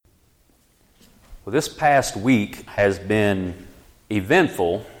Well, this past week has been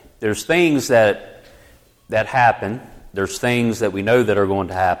eventful. There's things that happen. There's things that we know that are going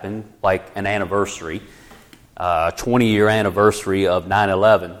to happen, like an anniversary, 20-year anniversary of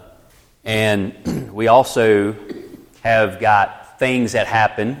 9/11. And we also have got things that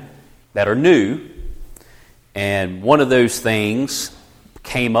happen that are new. And one of those things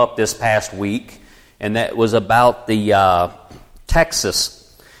came up this past week, and that was about the Texas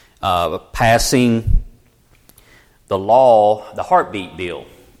passing the law, the heartbeat bill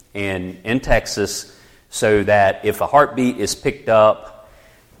in Texas, so that if a heartbeat is picked up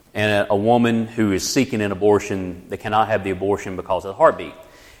and a woman who is seeking an abortion, they cannot have the abortion because of the heartbeat.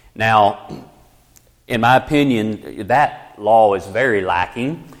 Now, in my opinion, that law is very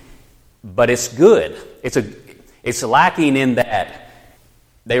lacking, but it's good. It's lacking in that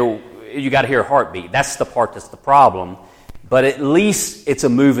you got to hear a heartbeat. That's the part that's the problem. But at least it's a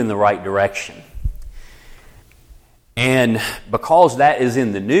move in the right direction. And because that is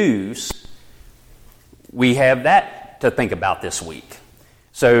in the news, we have that to think about this week.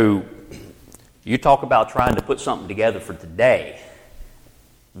 So you talk about trying to put something together for today.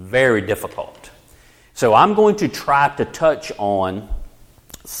 Very difficult. So I'm going to try to touch on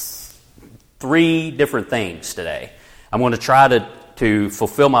 3 different things today. I'm going to try to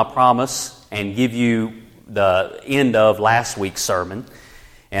fulfill my promise and give you the end of last week's sermon.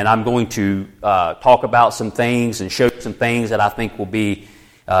 And I'm going to talk about some things and show some things that I think will be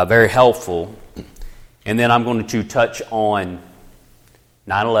very helpful. And then I'm going to touch on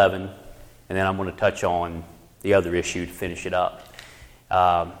 9/11, and then I'm going to touch on the other issue to finish it up.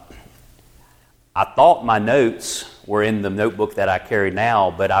 I thought my notes were in the notebook that I carry now,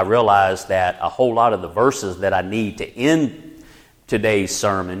 but I realized that a whole lot of the verses that I need to end today's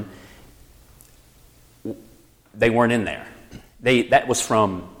sermon, they weren't in there. That was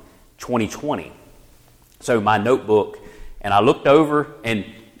from 2020. So my notebook, and I looked over, and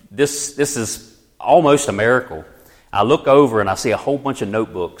this is almost a miracle. I look over and I see a whole bunch of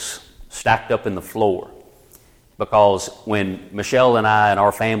notebooks stacked up in the floor. Because when Michelle and I and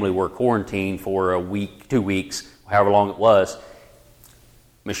our family were quarantined for a week, 2 weeks, however long it was,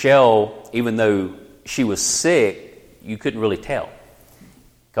 Michelle, even though she was sick, you couldn't really tell.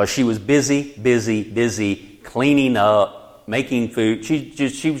 Because she was busy cleaning up, making food.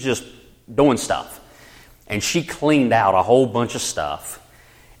 She was just doing stuff. And she cleaned out a whole bunch of stuff.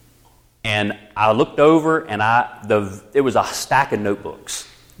 And I looked over, and it was a stack of notebooks.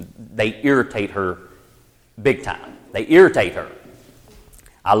 They irritate her big time. They irritate her.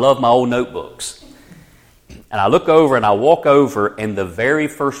 I love my old notebooks. And I look over, and I walk over, and the very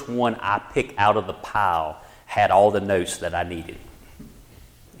first one I pick out of the pile had all the notes that I needed.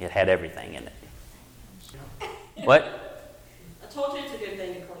 It had everything in it. What? I told you it's a good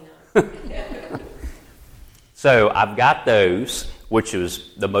thing to clean up. So I've got those, which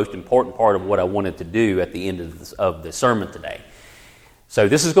was the most important part of what I wanted to do at the end of the sermon today. So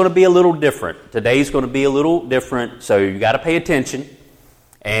this is going to be a little different. Today's going to be a little different, so you got to pay attention.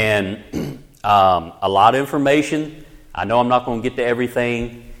 And a lot of information. I know I'm not going to get to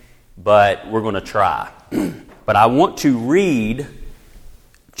everything, but we're going to try. But I want to read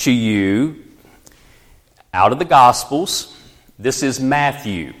to you out of the Gospels. This is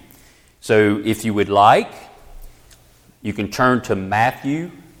Matthew. So if you would like, you can turn to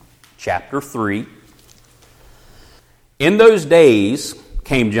Matthew chapter 3. In those days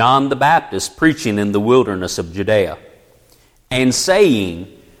came John the Baptist preaching in the wilderness of Judea, and saying,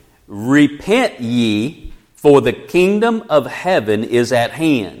 Repent ye, for the kingdom of heaven is at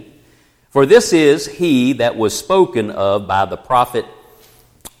hand. For this is he that was spoken of by the prophet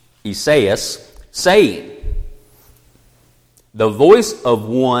Esaias, saying, The voice of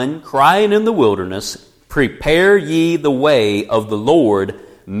one crying in the wilderness, Prepare ye the way of the Lord,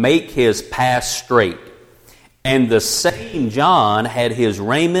 make his path straight. And the same John had his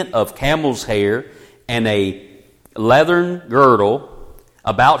raiment of camel's hair, and a leathern girdle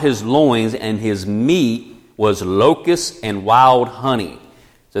about his loins, and his meat was locusts and wild honey.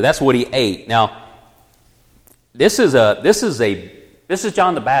 So that's what he ate. Now, this is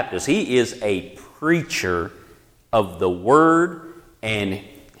John the Baptist. He is a preacher of the word, and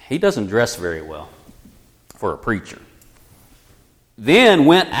he doesn't dress very well for a preacher. Then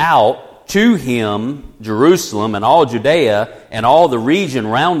went out to him Jerusalem and all Judea and all the region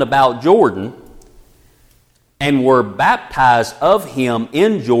round about Jordan, and were baptized of him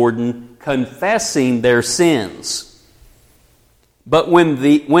in Jordan, confessing their sins. But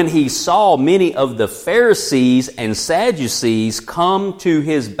when he saw many of the Pharisees and Sadducees come to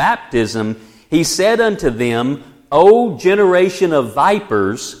his baptism, he said unto them, O generation of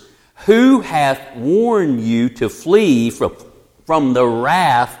vipers, Who hath warned you to flee from the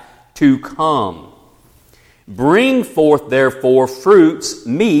wrath to come? Bring forth therefore fruits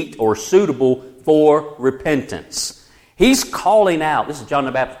meet or suitable for repentance. He's calling out, this is John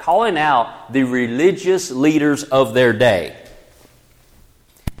the Baptist, calling out the religious leaders of their day.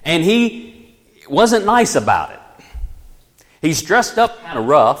 And he wasn't nice about it. He's dressed up kind of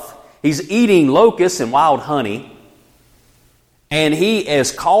rough. He's eating locusts and wild honey. And he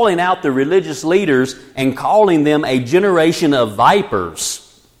is calling out the religious leaders and calling them a generation of vipers.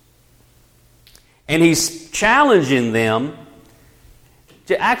 And he's challenging them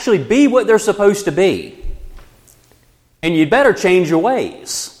to actually be what they're supposed to be. And you better change your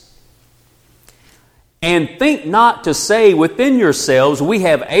ways. And think not to say within yourselves, we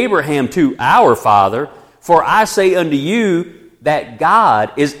have Abraham to our father, for I say unto you that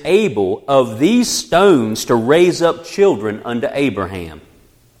God is able of these stones to raise up children unto Abraham.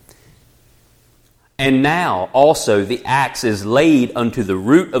 And now also the axe is laid unto the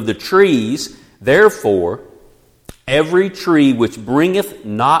root of the trees. Therefore, every tree which bringeth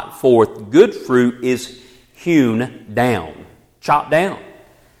not forth good fruit is hewn down, chopped down,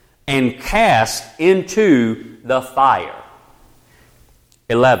 and cast into the fire.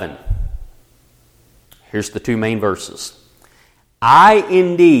 11. Here's the two main verses. I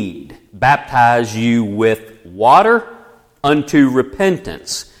indeed baptize you with water unto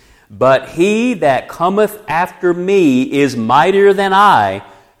repentance, but he that cometh after me is mightier than I,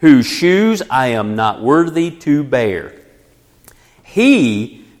 whose shoes I am not worthy to bear.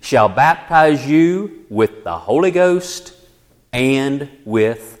 He shall baptize you with the Holy Ghost and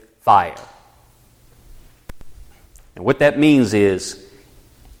with fire. And what that means is,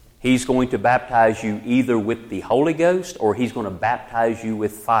 he's going to baptize you either with the Holy Ghost or he's going to baptize you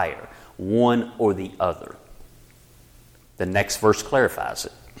with fire. One or the other. The next verse clarifies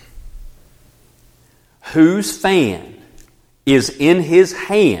it. Whose fan is in his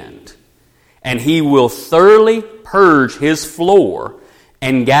hand, and he will thoroughly purge his floor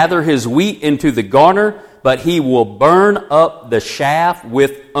and gather his wheat into the garner, but he will burn up the chaff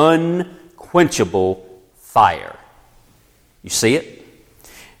with unquenchable fire. You see it?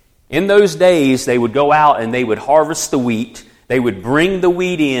 In those days, they would go out and they would harvest the wheat. They would bring the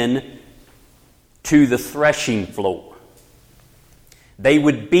wheat in to the threshing floor. They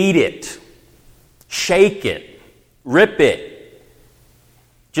would beat it, shake it, rip it,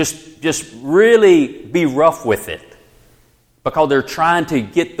 just really be rough with it, because they're trying to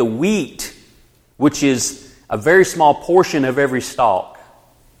get the wheat, which is a very small portion of every stalk.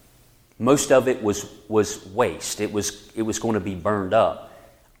 Most of it was waste. It was going to be burned up.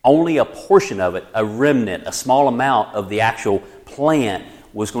 Only a portion of it, a remnant, a small amount of the actual plant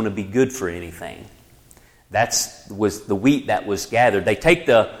was going to be good for anything. That was the wheat that was gathered. They take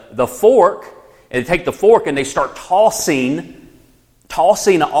the fork, and they start tossing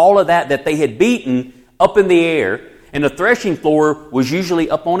all of that they had beaten up in the air. And the threshing floor was usually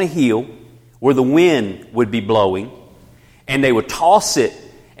up on a hill where the wind would be blowing. And they would toss it,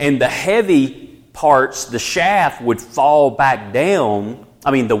 and the heavy parts, the shaft, would fall back down. I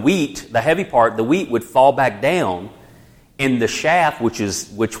mean, the heavy part, the wheat would fall back down, and the shaft, which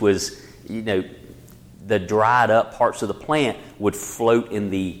was, the dried up parts of the plant, would float in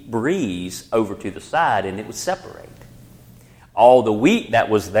the breeze over to the side, and it would separate. All the wheat that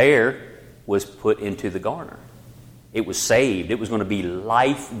was there was put into the garner. It was saved. It was going to be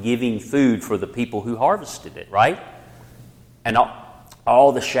life-giving food for the people who harvested it, right? And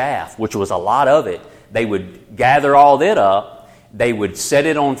all the chaff, which was a lot of it, they would gather all that up. They would set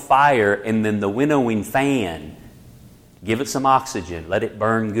it on fire, and then the winnowing fan, give it some oxygen, let it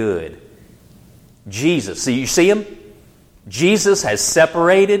burn good. Jesus, so you see him? Jesus has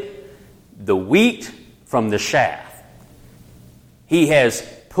separated the wheat from the chaff. He has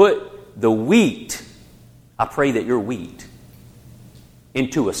put the wheat, I pray that you're wheat,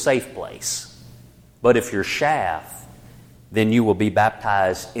 into a safe place. But if you're chaff, then you will be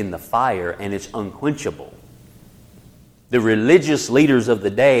baptized in the fire, and it's unquenchable. The religious leaders of the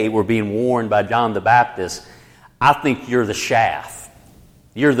day were being warned by John the Baptist, I think you're the chaff.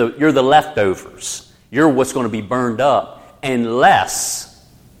 You're the leftovers. You're what's going to be burned up unless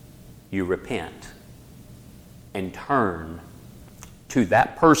you repent and turn to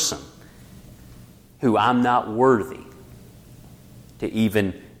that person who I'm not worthy to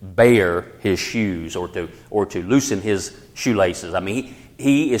even bear his shoes or to loosen his shoelaces. I mean,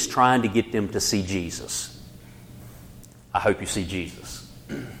 he is trying to get them to see Jesus. I hope you see Jesus.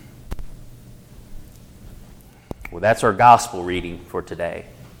 Well, that's our gospel reading for today.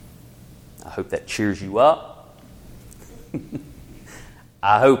 I hope that cheers you up.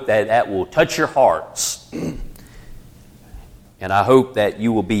 I hope that that will touch your hearts. And I hope that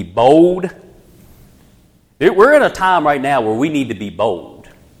you will be bold. We're in a time right now where we need to be bold.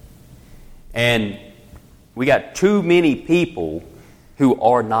 And we got too many people who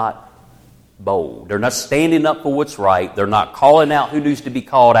are not bold. They're not standing up for what's right. They're not calling out who needs to be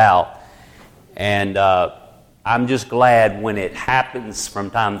called out. And I'm just glad when it happens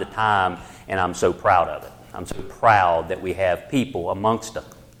from time to time, and I'm so proud of it. I'm so proud that we have people amongst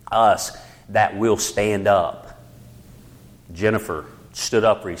us that will stand up. Jennifer stood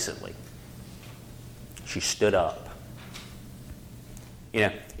up recently. She stood up. You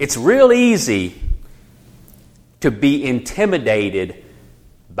know, it's real easy to be intimidated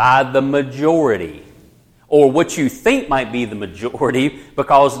by the majority, or what you think might be the majority,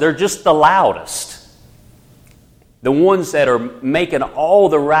 because they're just the loudest. The ones that are making all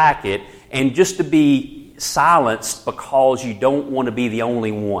the racket, and just to be silenced because you don't want to be the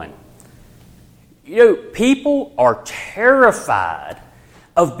only one. You know, people are terrified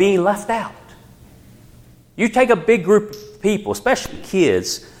of being left out. You take a big group of people, especially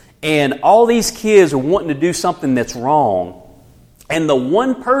kids, and all these kids are wanting to do something that's wrong. And the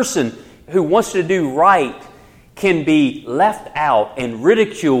one person who wants to do right can be left out and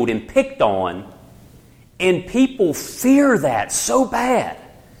ridiculed and picked on. And people fear that so bad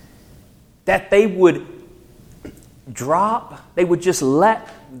that they would they would just let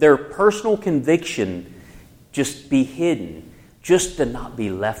their personal conviction just be hidden, just to not be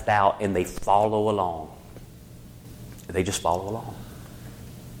left out, and they follow along. They just follow along.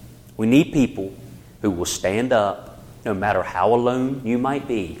 We need people who will stand up no matter how alone you might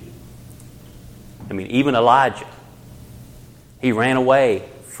be. I mean, even Elijah, he ran away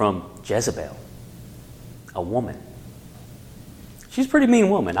from Jezebel, a woman. She's a pretty mean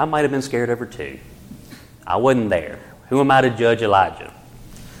woman. I might have been scared of her too. I wasn't there. Who am I to judge Elijah?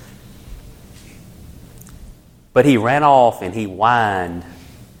 But he ran off and he whined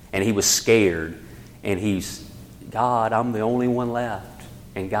and he was scared. And he's, God, I'm the only one left.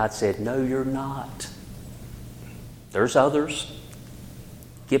 And God said, no, you're not. There's others.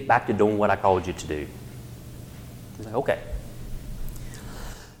 Get back to doing what I called you to do. He's like, okay.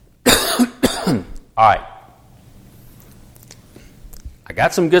 All right. I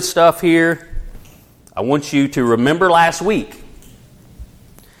got some good stuff here. I want you to remember last week.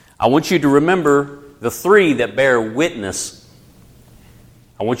 I want you to remember the three that bear witness.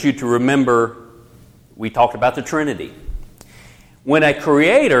 I want you to remember, we talked about the Trinity. When a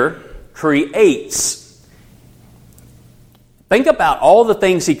creator creates, think about all the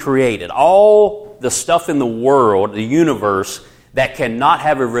things he created, all the stuff in the world, the universe, that cannot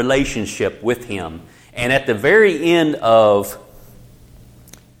have a relationship with him. And at the very end of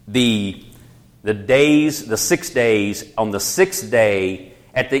the 6 days, on the sixth day,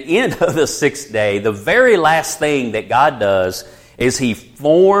 at the end of the sixth day, the very last thing that God does is he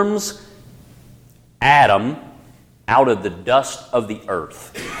forms Adam out of the dust of the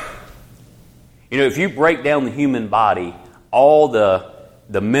earth. You know, if you break down the human body, all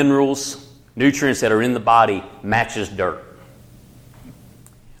the minerals, nutrients that are in the body matches dirt.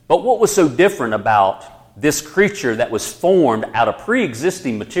 But what was so different about this creature that was formed out of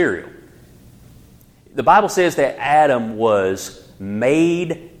pre-existing material? The Bible says that Adam was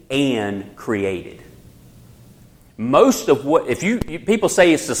made and created. Most of what, if people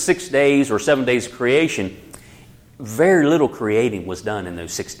say it's the 6 days or 7 days of creation, very little creating was done in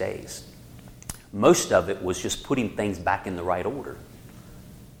those 6 days. Most of it was just putting things back in the right order.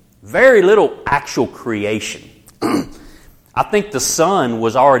 Very little actual creation. I think the sun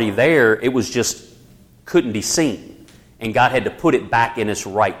was already there. It was just couldn't be seen. And God had to put it back in its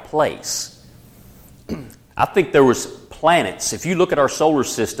right place. I think there was planets. If you look at our solar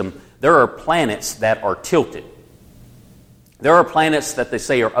system, there are planets that are tilted. There are planets that they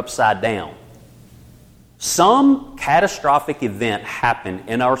say are upside down. Some catastrophic event happened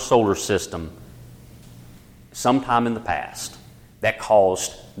in our solar system sometime in the past that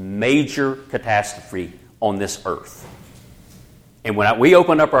caused major catastrophe on this earth. And when we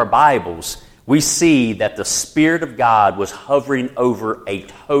open up our Bibles, we see that the Spirit of God was hovering over a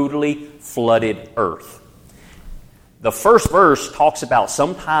totally flooded earth. The first verse talks about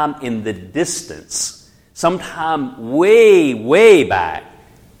sometime in the distance, sometime way, way back,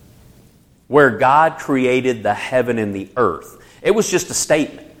 where God created the heaven and the earth. It was just a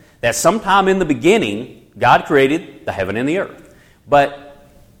statement that sometime in the beginning, God created the heaven and the earth. But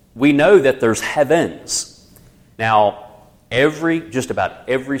we know that there's heavens. Now, just about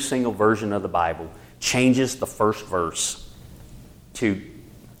every single version of the Bible changes the first verse to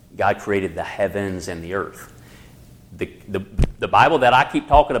God created the heavens and the earth. the Bible that I keep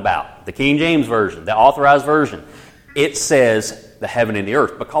talking about, the King James Version, the Authorized Version, it says the heaven and the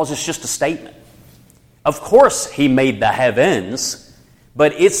earth because it's just a statement. Of course He made the heavens,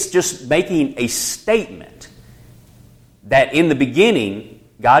 but it's just making a statement that in the beginning,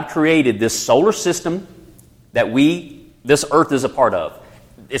 God created this solar system that this earth is a part of.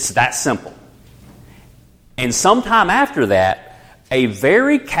 It's that simple. And sometime after that, a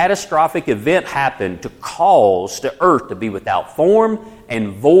very catastrophic event happened to cause the earth to be without form and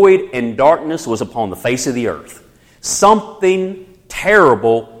void, and darkness was upon the face of the earth. Something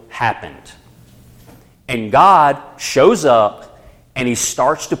terrible happened. And God shows up and He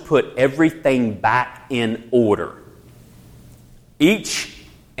starts to put everything back in order. Each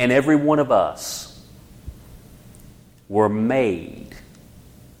and every one of us were made.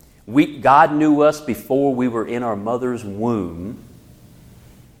 God knew us before we were in our mother's womb.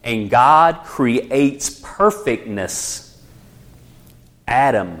 And God creates perfectness.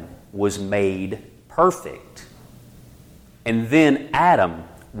 Adam was made perfect. And then Adam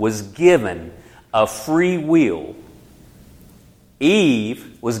was given a free will.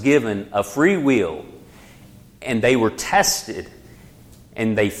 Eve was given a free will. And they were tested.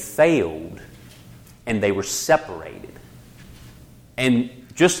 And they failed. And they were separated. And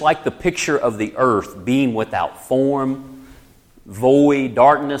just like the picture of the earth being without form, void,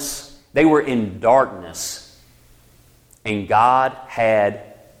 darkness, they were in darkness. And God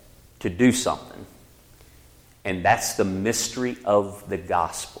had to do something. And that's the mystery of the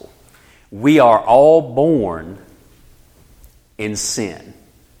gospel. We are all born in sin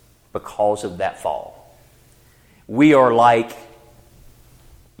because of that fall. We are like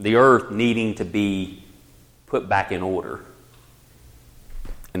the earth needing to be put back in order.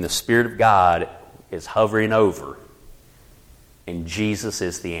 And the Spirit of God is hovering over. And Jesus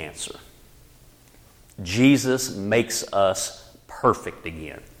is the answer. Jesus makes us perfect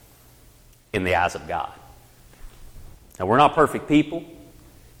again in the eyes of God. Now, we're not perfect people,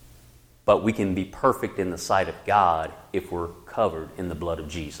 but we can be perfect in the sight of God if we're covered in the blood of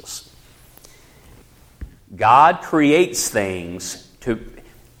Jesus. God creates things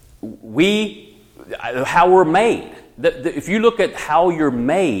how we're made. If you look at how you're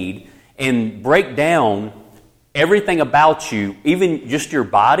made and break down everything about you, even just your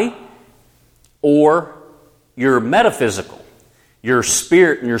body or your metaphysical, your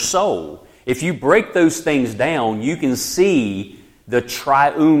spirit and your soul, if you break those things down, you can see the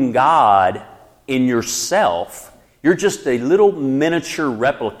triune God in yourself. You're just a little miniature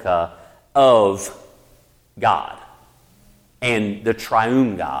replica of God and the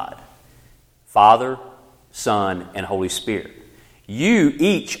triune God, Father, Son, and Holy Spirit. You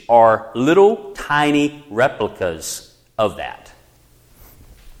each are little tiny replicas of that.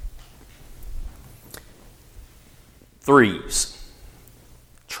 Threes.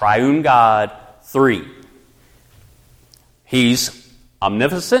 Triune God, three. He's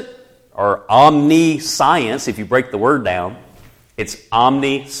omnipotent or omniscience, if you break the word down. It's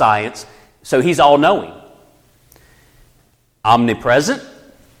omniscience. So He's all-knowing. Omnipresent,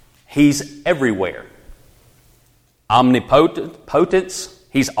 He's everywhere. Omnipotence,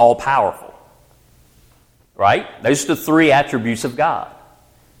 He's all-powerful. Right? Those are the three attributes of God.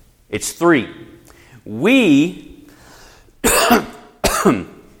 It's three. We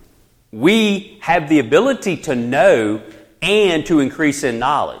have the ability to know and to increase in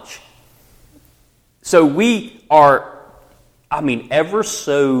knowledge. So we are, ever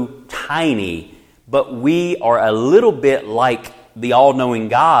so tiny, but we are a little bit like the all-knowing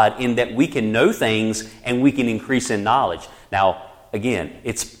God in that we can know things and we can increase in knowledge. Now, again,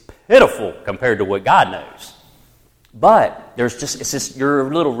 it's pitiful compared to what God knows. But you're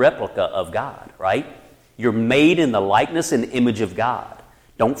a little replica of God, right? You're made in the likeness and image of God.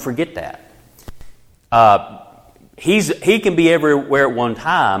 Don't forget that. He can be everywhere at one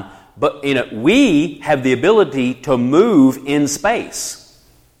time, but we have the ability to move in space.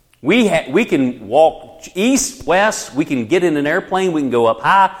 We can walk east, west, we can get in an airplane, we can go up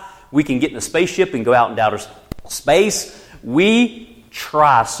high, we can get in a spaceship and go out in outer space. We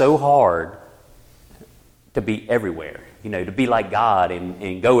try so hard to be everywhere, to be like God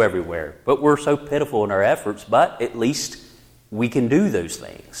and go everywhere. But we're so pitiful in our efforts, but at least we can do those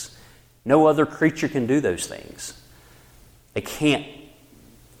things. No other creature can do those things. They can't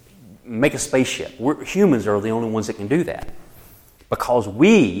make a spaceship. Humans are the only ones that can do that. Because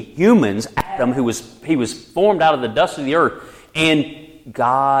we, humans, Adam, he was formed out of the dust of the earth, and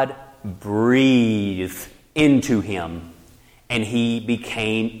God breathed into him, and he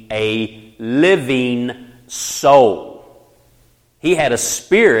became a living soul. He had a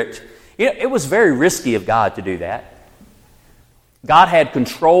spirit. It was very risky of God to do that. God had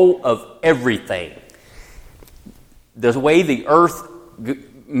control of everything. The way the earth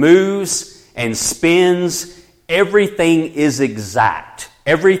moves and spins, everything is exact.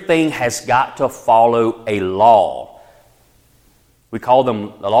 Everything has got to follow a law. We call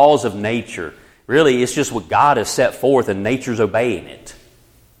them the laws of nature. Really, it's just what God has set forth and nature's obeying it.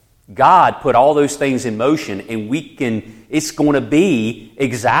 God put all those things in motion, and it's going to be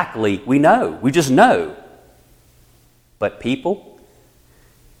exactly, we know. We just know. But people,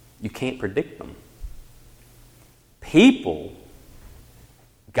 you can't predict them. People,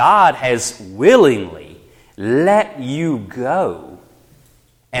 God has willingly let you go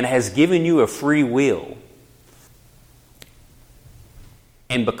and has given you a free will.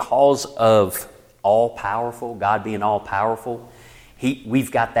 And because of all-powerful, God being all-powerful,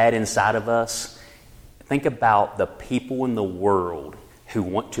 we've got that inside of us. Think about the people in the world who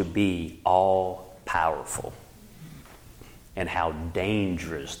want to be all-powerful and how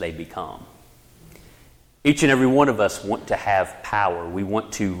dangerous they become. Each and every one of us want to have power. We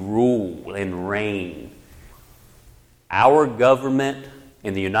want to rule and reign. Our government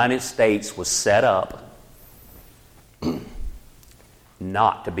in the United States was set up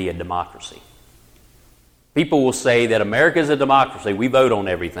not to be a democracy. People will say that America is a democracy. We vote on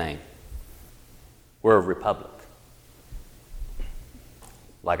everything. We're a republic.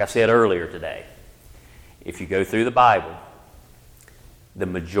 Like I said earlier today, if you go through the Bible, the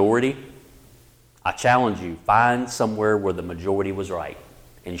majority, I challenge you, find somewhere where the majority was right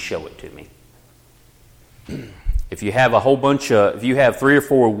and show it to me. If you have if you have 3 or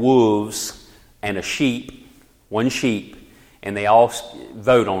 4 wolves and a sheep, one sheep, and they all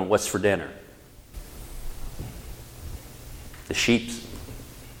vote on what's for dinner, the sheep's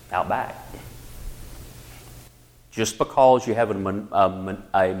out back. Just because you have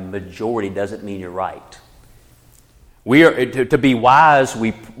a majority doesn't mean you're right. We are to be wise.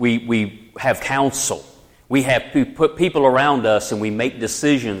 We have counsel. We put people around us, and we make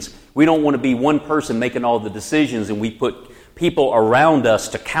decisions. We don't want to be one person making all the decisions, and we put people around us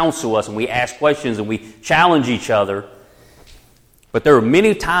to counsel us, and we ask questions, and we challenge each other. But there were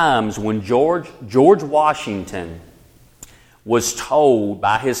many times when George Washington was told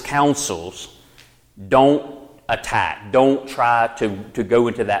by his councils, don't attack, don't try to go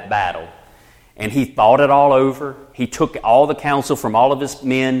into that battle. And he thought it all over. He took all the counsel from all of his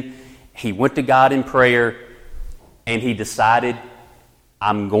men. He went to God in prayer, and he decided,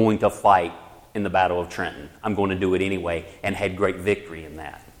 I'm going to fight in the Battle of Trenton. I'm going to do it anyway, and had great victory in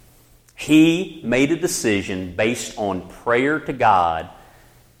that. He made a decision based on prayer to God,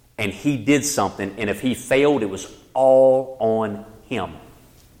 and he did something, and if he failed, it was all on him.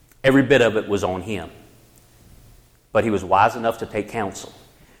 Every bit of it was on him. But he was wise enough to take counsel.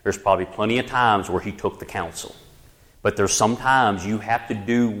 There's probably plenty of times where he took the counsel. But there's some times you have to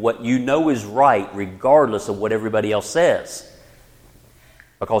do what you know is right regardless of what everybody else says.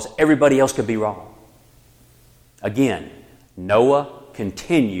 Because everybody else could be wrong. Again, Noah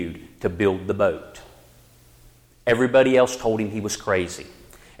continued to build the boat. Everybody else told him he was crazy.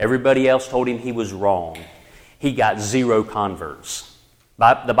 Everybody else told him he was wrong. He got 0 converts.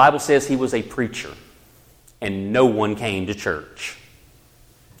 The Bible says he was a preacher, and no one came to church.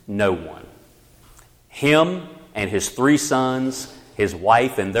 No one. Him and his 3 sons, his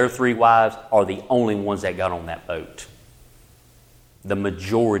wife and their 3 wives are the only ones that got on that boat. The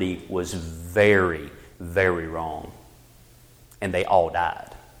majority was very, very wrong. And they all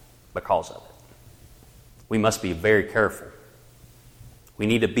died because of it. We must be very careful. We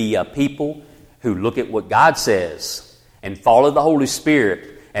need to be a people who look at what God says and follow the Holy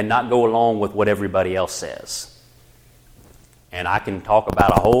Spirit and not go along with what everybody else says. And I can talk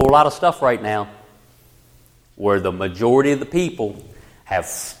about a whole lot of stuff right now where the majority of the people have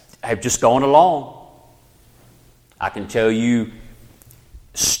just gone along. I can tell you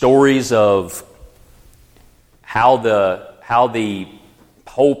stories of how the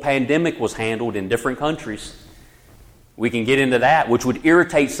whole pandemic was handled in different countries. We can get into that, which would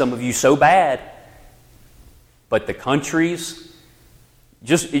irritate some of you so bad. But the countries,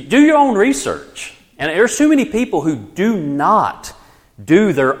 just do your own research. And there's too many people who do not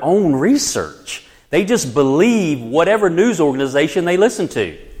do their own research. They just believe whatever news organization they listen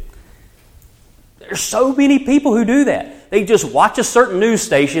to. There's so many people who do that. They just watch a certain news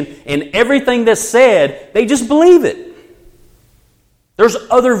station and everything that's said, they just believe it. There's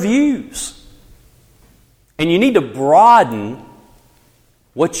other views. And you need to broaden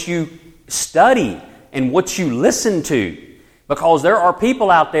what you study and what you listen to. Because there are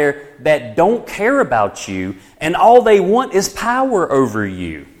people out there that don't care about you and all they want is power over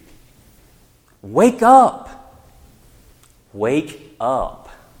you. Wake up. Wake up.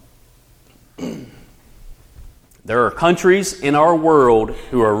 There are countries in our world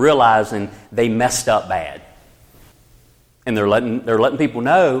who are realizing they messed up bad. And they're letting people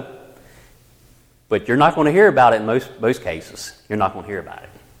know, but you're not going to hear about it in most cases. You're not going to hear about it.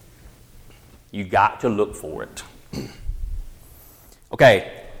 You got to look for it.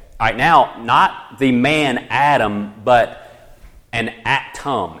 Okay, all right, now, not the man Adam, but an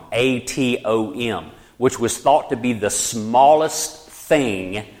atom, A-T-O-M, which was thought to be the smallest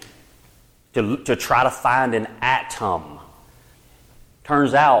thing to try to find an atom.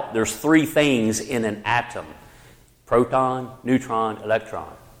 Turns out there's 3 things in an atom: proton, neutron,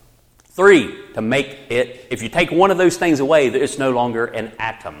 electron. 3 to make it. If you take one of those things away, it's no longer an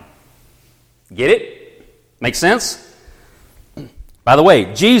atom. Get it? Make sense? By the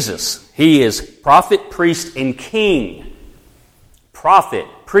way, Jesus, he is prophet, priest, and king. Prophet,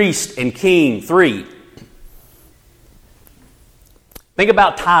 priest, and king. 3. Think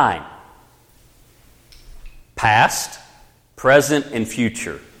about time. Past, present, and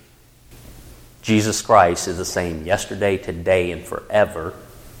future. Jesus Christ is the same yesterday, today, and forever.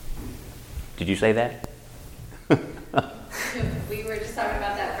 Did you say that? We were just talking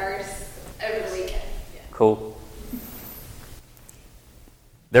about that verse over the weekend. Yeah. Cool.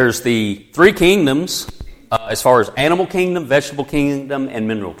 There's the 3 kingdoms as far as animal kingdom, vegetable kingdom, and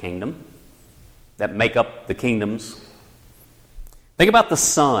mineral kingdom that make up the kingdoms. Think about the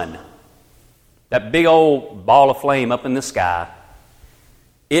sun. That big old ball of flame up in the sky.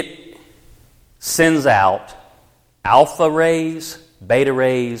 It sends out alpha rays, beta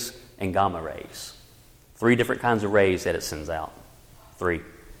rays, and gamma rays. 3 different kinds of rays that it sends out. 3.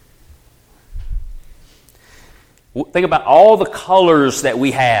 Think about all the colors that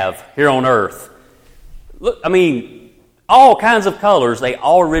we have here on Earth. Look, I mean, all kinds of colors, they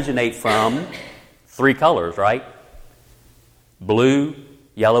all originate from 3 colors, right? Blue,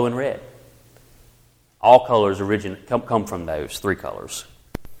 yellow, and red. All colors come from those 3 colors.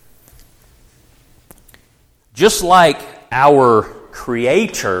 Just like our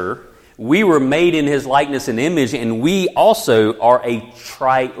Creator, we were made in His likeness and image, and we also are a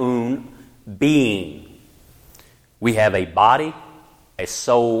triune being. We have a body, a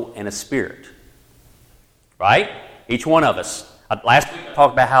soul, and a spirit. Right? Each one of us. Last week I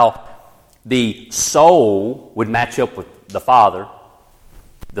talked about how the soul would match up with the Father,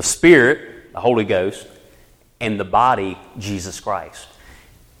 the Spirit, the Holy Ghost, and the body, Jesus Christ.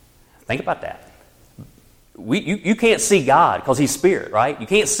 Think about that. You can't see God because He's Spirit, right? You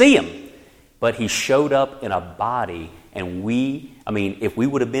can't see Him. But He showed up in a body, and if we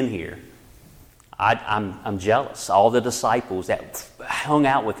would have been here, I'm jealous. All the disciples that hung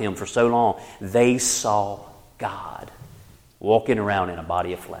out with Him for so long, they saw God walking around in a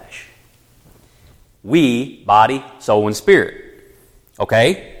body of flesh. We, body, soul, and spirit.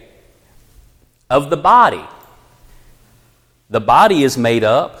 Okay? Of the body. The body is made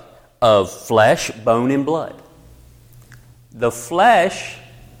up of flesh, bone, and blood. The flesh,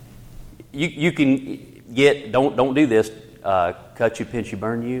 you can get, don't do this, cut you, pinch you,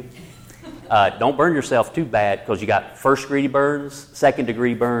 burn you. Don't burn yourself too bad because you got 1st degree burns, 2nd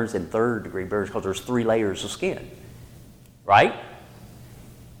degree burns, and 3rd degree burns because there's 3 layers of skin. Right?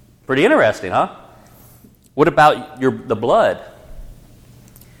 Pretty interesting, huh? What about the blood?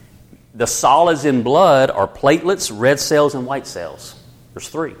 The solids in blood are platelets, red cells, and white cells. There's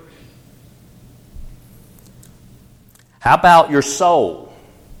 3. How about your soul?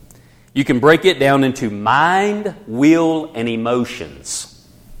 You can break it down into mind, will, and emotions.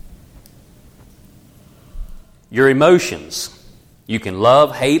 Your emotions. You can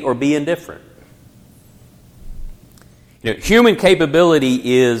love, hate, or be indifferent. Human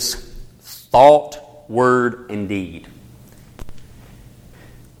capability is thought, word, and deed.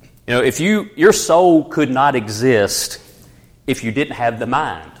 If your soul could not exist if you didn't have the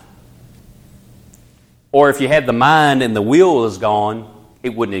mind. Or if you had the mind and the will is gone,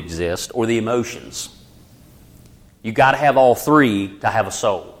 it wouldn't exist, or the emotions. You got to have all 3 to have a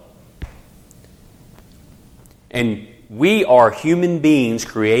soul. And we are human beings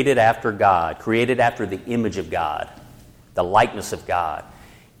created after God, created after the image of God, the likeness of God.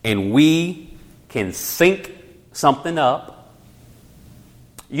 And we can think something up.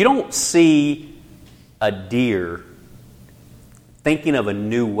 You don't see a deer thinking of a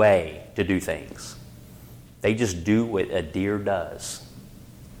new way to do things. They just do what a deer does.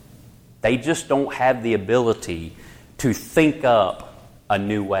 They just don't have the ability to think up a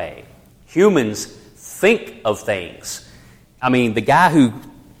new way. Humans think of things. The guy who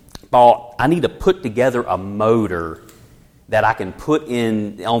thought, I need to put together a motor that I can put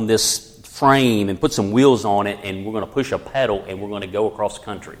in on this frame and put some wheels on it, and we're going to push a pedal, and we're going to go across the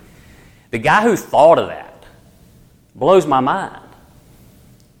country. The guy who thought of that blows my mind.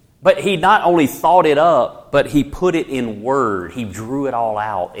 But he not only thought it up, but he put it in word. He drew it all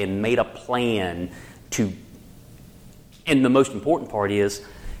out and made a plan to, and the most important part is,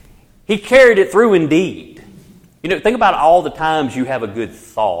 he carried it through in deed. Think about all the times you have a good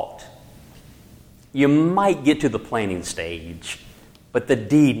thought. You might get to the planning stage, but the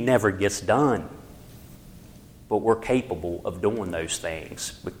deed never gets done. But we're capable of doing those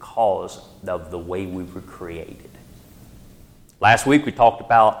things because of the way we were created. Last week we talked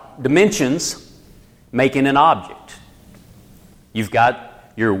about dimensions making an object. You've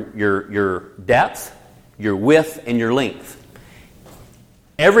got your depth, your width, and your length.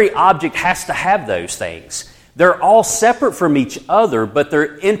 Every object has to have those things. They're all separate from each other, but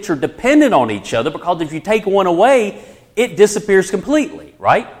they're interdependent on each other, because if you take one away, it disappears completely,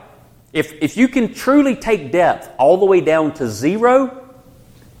 right? If you can truly take depth all the way down to 0,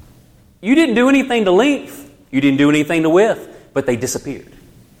 you didn't do anything to length, you didn't do anything to width, but they disappeared.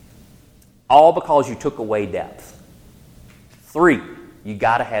 All because you took away depth. 3, you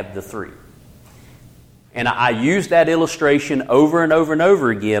got to have the 3. And I use that illustration over and over and over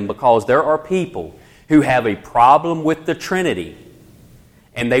again because there are people who have a problem with the Trinity,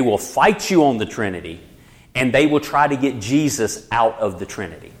 and they will fight you on the Trinity, and they will try to get Jesus out of the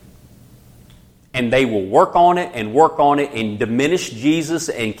Trinity. And they will work on it and diminish Jesus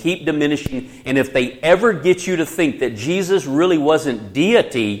and keep diminishing. And if they ever get you to think that Jesus really wasn't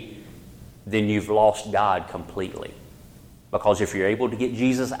deity, then you've lost God completely. Because if you're able to get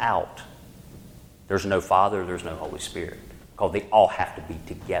Jesus out, there's no Father, there's no Holy Spirit. Because they all have to be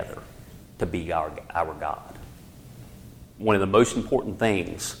together to be our God. One of the most important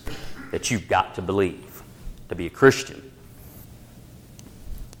things that you've got to believe to be a Christian.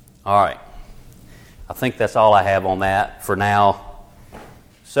 All right. I think that's all I have on that for now.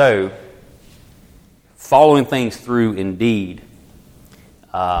 So, following things through indeed.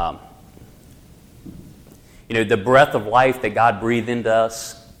 The breath of life that God breathed into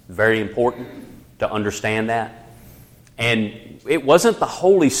us, very important to understand that. And it wasn't the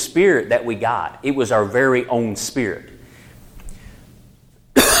Holy Spirit that we got. It was our very own spirit.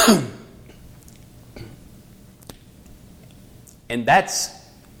 And that's,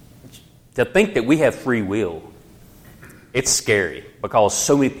 to think that we have free will, it's scary because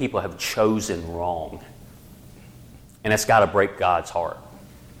so many people have chosen wrong. And it's got to break God's heart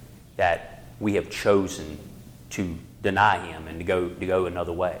that we have chosen to deny Him and to go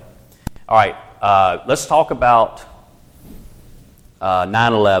another way. All right, let's talk about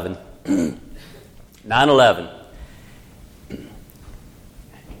 9/11. 9/11.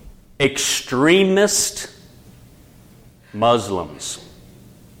 Extremist Muslims.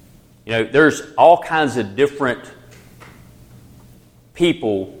 There's all kinds of different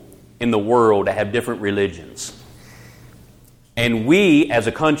people in the world that have different religions. And we, as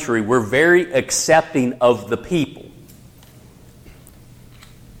a country, we're very accepting of the people.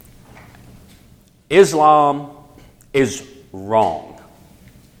 Islam is wrong.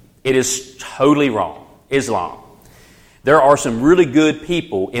 It is totally wrong. Islam. There are some really good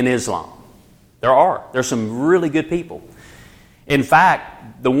people in Islam. There's some really good people. In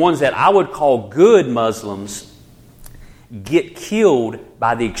fact, the ones that I would call good Muslims get killed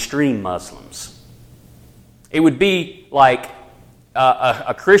by the extreme Muslims. It would be like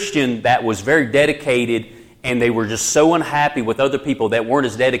a Christian that was very dedicated, and they were just so unhappy with other people that weren't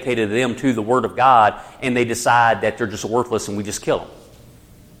as dedicated to them to the Word of God, and they decide that they're just worthless and we just kill them.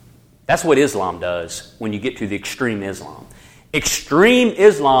 That's what Islam does when you get to the extreme Islam. Extreme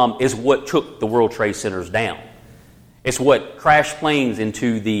Islam is what took the World Trade Centers down. It's what crashed planes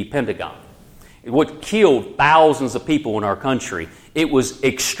into the Pentagon. It's what killed thousands of people in our country. It was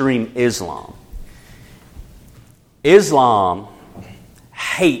extreme Islam. Islam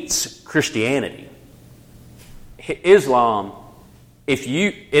hates Christianity. Islam, and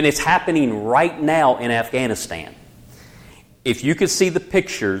it's happening right now in Afghanistan. If you could see the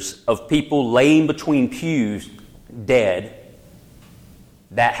pictures of people laying between pews dead,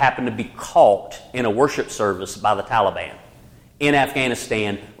 that happened to be caught in a worship service by the Taliban in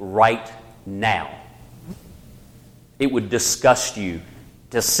Afghanistan right now. It would disgust you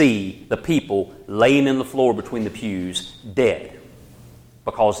to see the people laying in the floor between the pews dead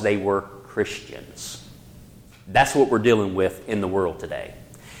because they were Christians. That's what we're dealing with in the world today.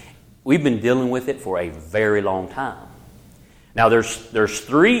 We've been dealing with it for a very long time. Now there's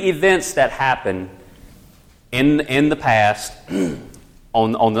 3 events that happened in the past in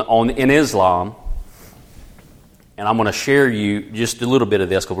Islam, and I'm going to share you just a little bit of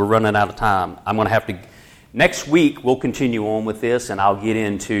this because we're running out of time. I'm going to have to, next week we'll continue on with this, and I'll get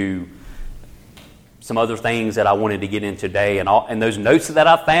into some other things that I wanted to get in today, and those notes that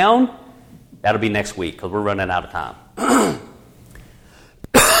I found, that'll be next week because we're running out of time.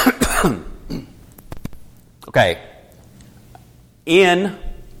 Okay. Do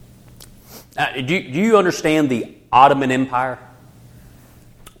you understand the Ottoman Empire?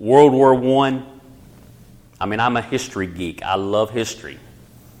 World War I? I mean, I'm a history geek. I love history.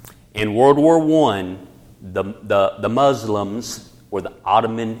 In World War I, the Muslims were the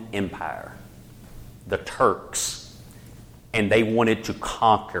Ottoman Empire, the Turks, and they wanted to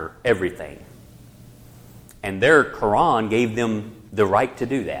conquer everything. And their Quran gave them the right to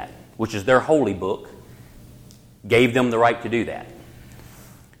do that, which is their holy book, gave them the right to do that.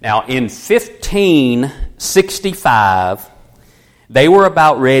 Now, in 1565, they were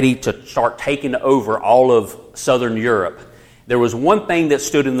about ready to start taking over all of southern Europe. There was one thing that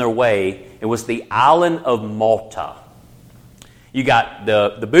stood in their way. It was the island of Malta. You got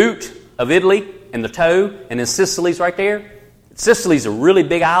the boot of Italy and the toe, and then Sicily's right there. Sicily's a really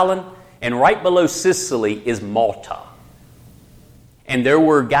big island, and right below Sicily is Malta. And there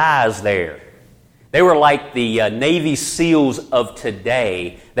were guys there. They were like the Navy SEALs of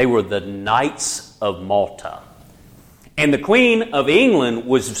today. They were the Knights of Malta. And the Queen of England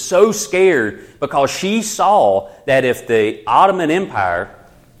was so scared because she saw that if the Ottoman Empire,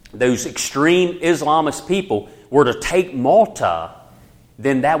 those extreme Islamist people, were to take Malta,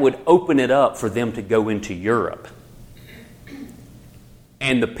 then that would open it up for them to go into Europe.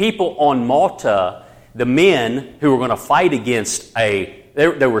 And the people on Malta, the men who were going to fight against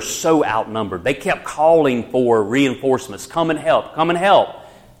they were so outnumbered. They kept calling for reinforcements. Come and help, come and help.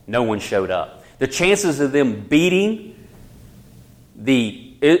 No one showed up. The chances of them beating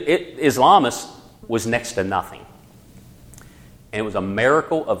the Islamists was next to nothing. And it was a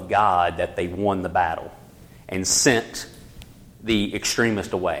miracle of God that they won the battle and sent the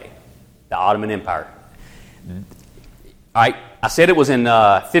extremist away, the Ottoman Empire. All right, I said it was in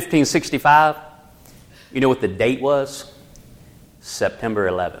 1565. You know what the date was? September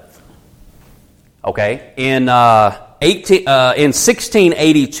 11th. Okay, in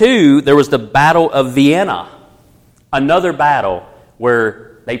 1682, there was the Battle of Vienna. Another battle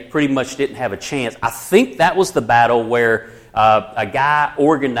where they pretty much didn't have a chance. I think that was the battle where a guy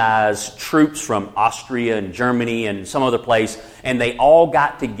organized troops from Austria and Germany and some other place, and they all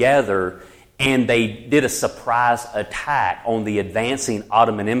got together and they did a surprise attack on the advancing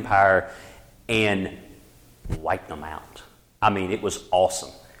Ottoman Empire and wiped them out. I mean, it was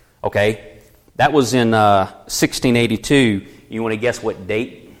awesome. Okay? That was in 1682. You want to guess what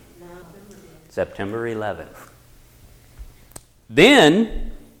date? September 11th.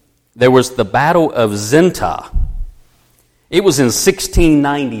 Then there was the Battle of Zenta. It was in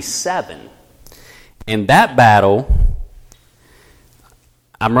 1697. And that battle,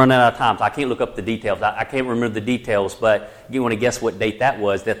 I'm running out of time, so I can't look up the details. I can't remember the details, but you want to guess what date that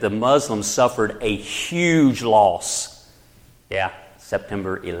was, that the Muslims suffered a huge loss. Yeah,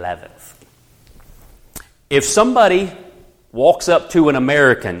 September 11th. If somebody walks up to an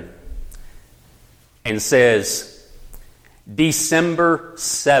American and says, December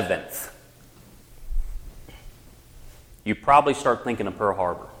 7th, you probably start thinking of Pearl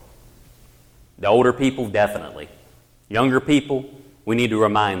Harbor. The older people, definitely. Younger people, we need to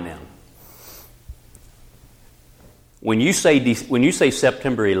remind them. When you say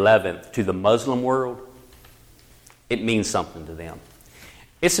September 11th to the Muslim world, it means something to them.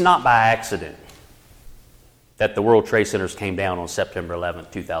 It's not by accident that the World Trade Centers came down on September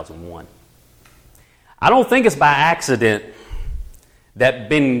 11th, 2001. I don't think it's by accident that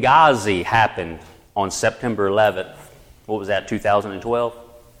Benghazi happened on September 11th. What was that, 2012?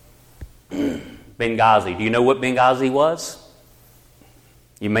 Benghazi. Do you know what Benghazi was?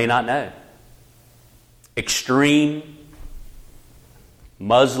 You may not know. Extreme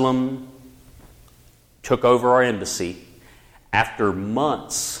Muslim took over our embassy after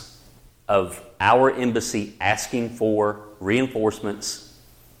months of our embassy asking for reinforcements,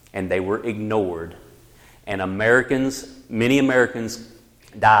 and they were ignored. And many Americans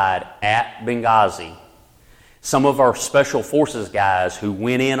died at Benghazi. Some of our special forces guys who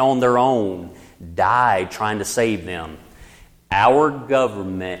went in on their own died trying to save them. Our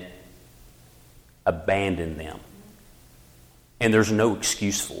government abandoned them. And there's no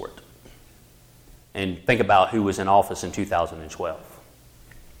excuse for it. And think about who was in office in 2012.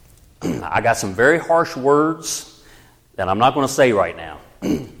 I got some very harsh words that I'm not going to say right now.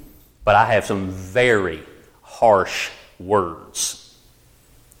 But I have some very harsh words.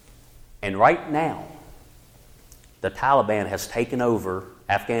 And right now, the Taliban has taken over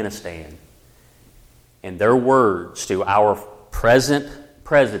Afghanistan, and their words to our present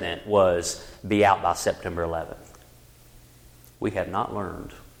president was, be out by September 11th. We have not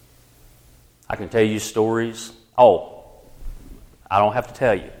learned. I can tell you stories. Oh, I don't have to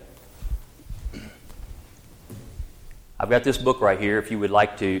tell you. I've got this book right here. If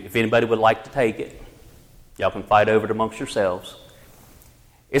anybody would like to take it, y'all can fight over it amongst yourselves.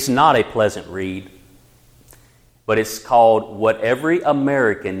 It's not a pleasant read, but it's called What Every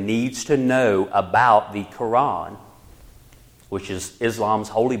American Needs to Know About the Quran, which is Islam's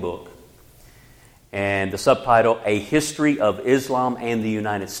holy book. And the subtitle, A History of Islam and the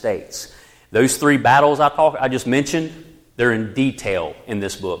United States. Those three battles I just mentioned, they're in detail in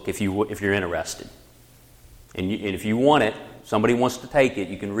this book if you're interested. And if you want it, somebody wants to take it,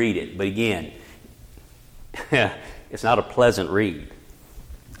 you can read it. But again, it's not a pleasant read.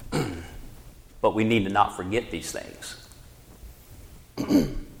 But we need to not forget these things.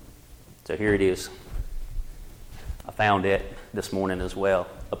 So here it is. I found it this morning as well,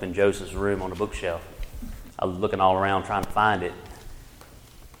 up in Joseph's room on the bookshelf. I was looking all around trying to find it.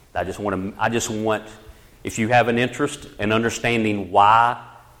 I just want, if you have an interest in understanding why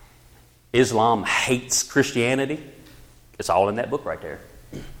Islam hates Christianity, it's all in that book right there.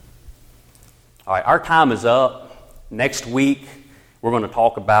 All right, our time is up. Next week, we're going to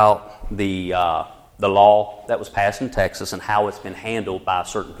talk about the law that was passed in Texas and how it's been handled by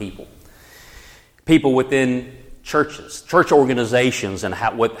certain people. People within churches, church organizations, and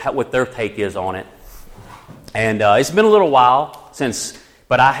what their take is on it. And it's been a little while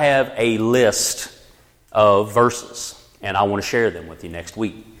but I have a list of verses, and I want to share them with you next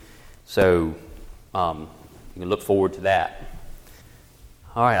week. So you can look forward to that.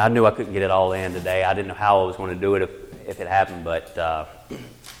 All right, I knew I couldn't get it all in today. I didn't know how I was going to do it if it happened, but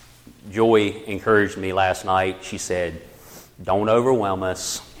Joy encouraged me last night. She said, don't overwhelm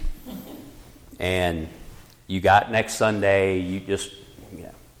us. And you got next Sunday,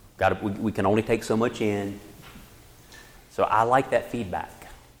 we can only take so much in. So I like that feedback.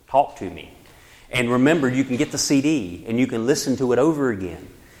 Talk to me. And remember, you can get the CD and you can listen to it over again.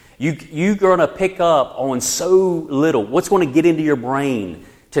 You're going to pick up on so little. What's going to get into your brain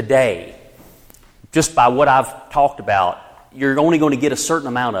today, just by what I've talked about, you're only going to get a certain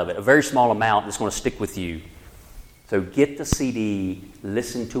amount of it, a very small amount that's going to stick with you. So get the CD,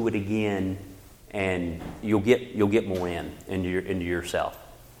 listen to it again, and you'll get more into yourself.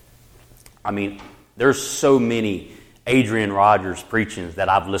 I mean, there's so many Adrian Rogers preachings that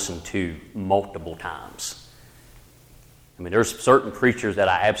I've listened to multiple times. I mean, there's certain preachers that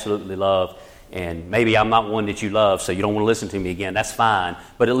I absolutely love, and maybe I'm not one that you love, so you don't want to listen to me again. That's fine.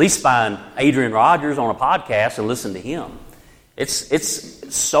 But at least find Adrian Rogers on a podcast and listen to him.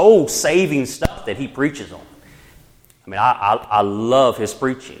 It's soul-saving stuff that he preaches on. I mean, I love his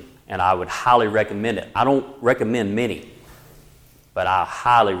preaching, and I would highly recommend it. I don't recommend many, but I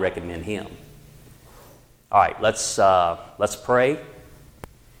highly recommend him. All right, let's pray.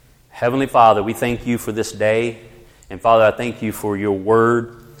 Heavenly Father, we thank you for this day. And Father, I thank you for your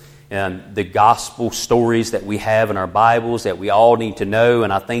word and the gospel stories that we have in our Bibles that we all need to know.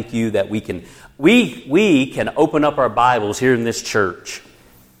 And I thank you that we can open up our Bibles here in this church.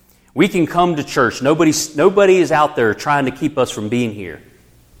 We can come to church. Nobody is out there trying to keep us from being here.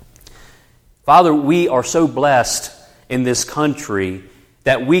 Father, we are so blessed in this country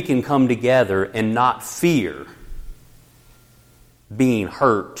that we can come together and not fear being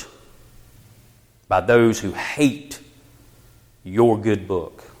hurt by those who hate your good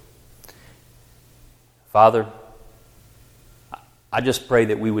book. Father, I just pray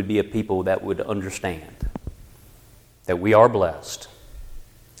that we would be a people that would understand that we are blessed,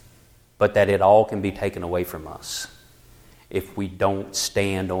 but that it all can be taken away from us if we don't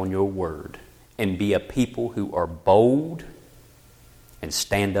stand on your word and be a people who are bold and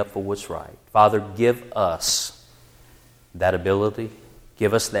stand up for what's right. Father, give us that ability.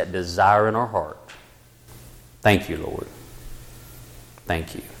 Give us that desire in our heart. Thank you, Lord.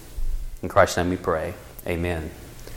 Thank you. In Christ's name we pray. Amen.